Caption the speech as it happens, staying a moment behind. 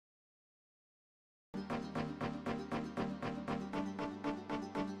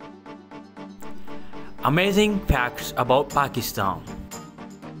Amazing facts about Pakistan.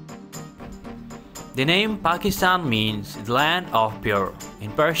 The name Pakistan means the land of pure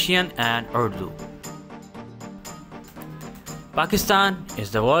in Persian and Urdu. Pakistan is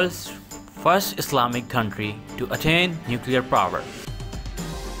the world's first Islamic country to attain nuclear power.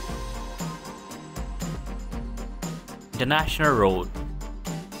 International road.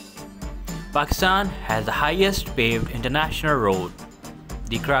 Pakistan has the highest paved international road,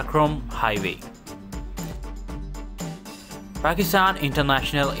 the Karakoram Highway. Pakistan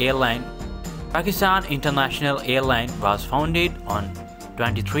International Airline was founded on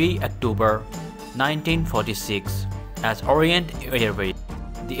 23 October 1946 as Orient Airways.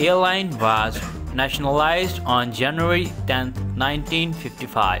 The airline was nationalized on January 10,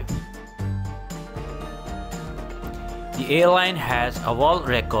 1955. The airline has a world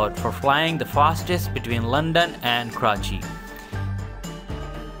record for flying the fastest between London and Karachi.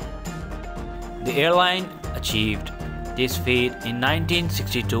 The airline achieved this feat in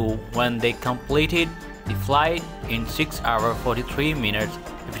 1962 when they completed the flight in 6 hours 43 minutes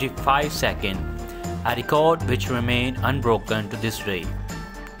 55 seconds, a record which remains unbroken to this day.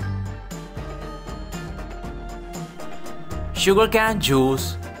 Sugarcane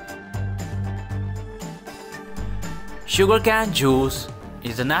juice. Sugarcane juice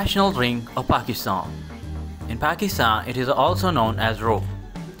is the national drink of Pakistan. In Pakistan, it is also known as ro.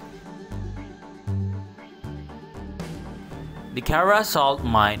 The Kara salt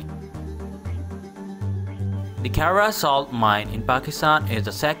mine. The Kara salt mine in Pakistan is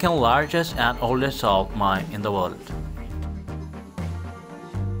the second largest and oldest salt mine in the world.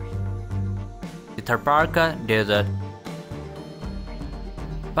 The Tharparkar Desert.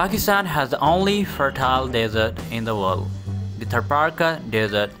 Pakistan has the only fertile desert in the world, the Tharparkar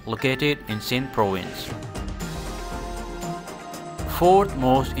Desert, located in Sindh province. Fourth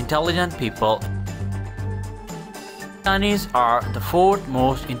most intelligent people. Pakistanis are the fourth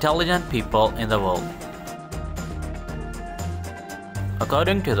most intelligent people in the world.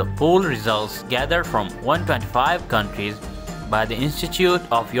 According to the poll results gathered from 125 countries by the Institute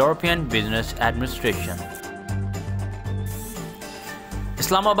of European Business Administration.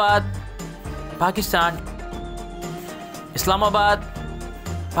 Islamabad, Pakistan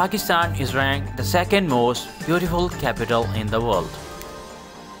is ranked the second most beautiful capital in the world.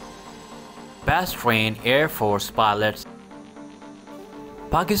 Best trained Air Force pilots.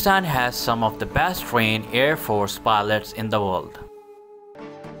 Pakistan has some of the best trained Air Force pilots in the world.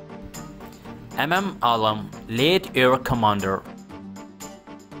 MM Alam, late Air Commander.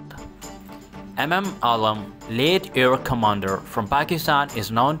 MM Alam, late Air Commander from Pakistan,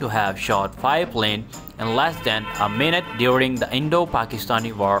 is known to have shot 5 planes in less than a minute during the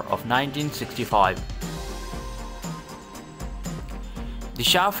Indo-Pakistani War of 1965. The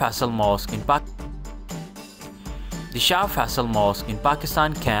Shah Faisal Mosque in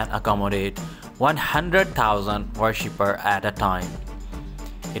Pakistan can accommodate 100,000 worshippers at a time.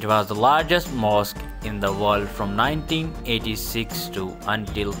 It was the largest mosque in the world from 1986 to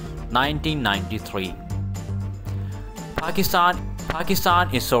until 1993. Pakistan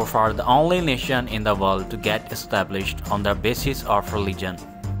is so far the only nation in the world to get established on the basis of religion.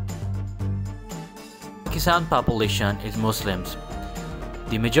 Pakistan population is Muslims.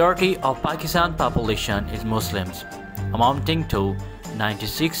 The majority of Pakistan population is Muslims, amounting to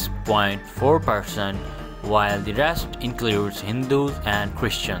 96.4%, while the rest includes Hindus and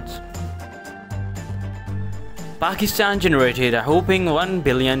Christians. Pakistan generated a whopping $1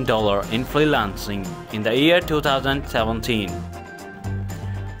 billion in freelancing in the year 2017.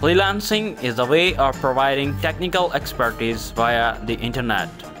 Freelancing is a way of providing technical expertise via the internet.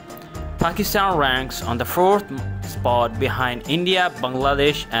 Pakistan ranks on the 4th spot behind India,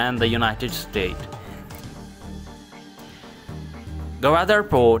 Bangladesh, and the United States. Gwadar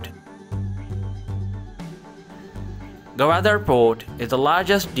Port. Gwadar Port is the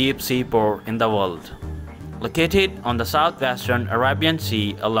largest deep-sea port in the world, located on the southwestern Arabian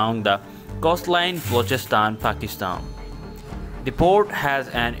Sea along the coastline of Balochistan, Pakistan. The port has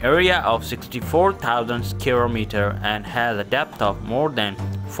an area of 64,000 square meters and has a depth of more than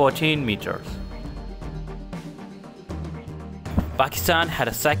 14 meters. Pakistan had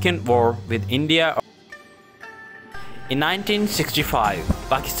a second war with India. In 1965,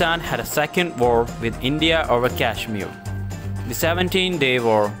 Pakistan had a second war with India over Kashmir. The 17-day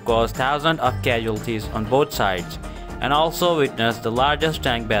war caused thousands of casualties on both sides and also witnessed the largest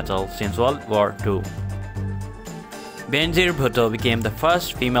tank battle since World War II. Benazir Bhutto became the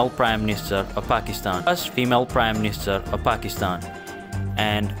first female Prime Minister of Pakistan,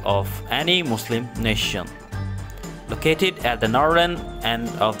 and of any Muslim nation. Located at the northern end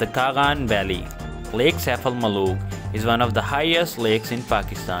of the Kagan Valley, Lake Saif al Malook is one of the highest lakes in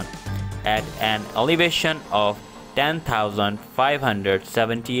Pakistan at an elevation of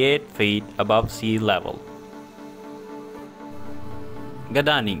 10,578 feet above sea level.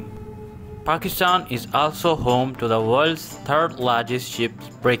 Gadani. Pakistan is also home to the world's third largest ship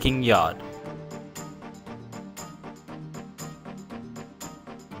breaking yard.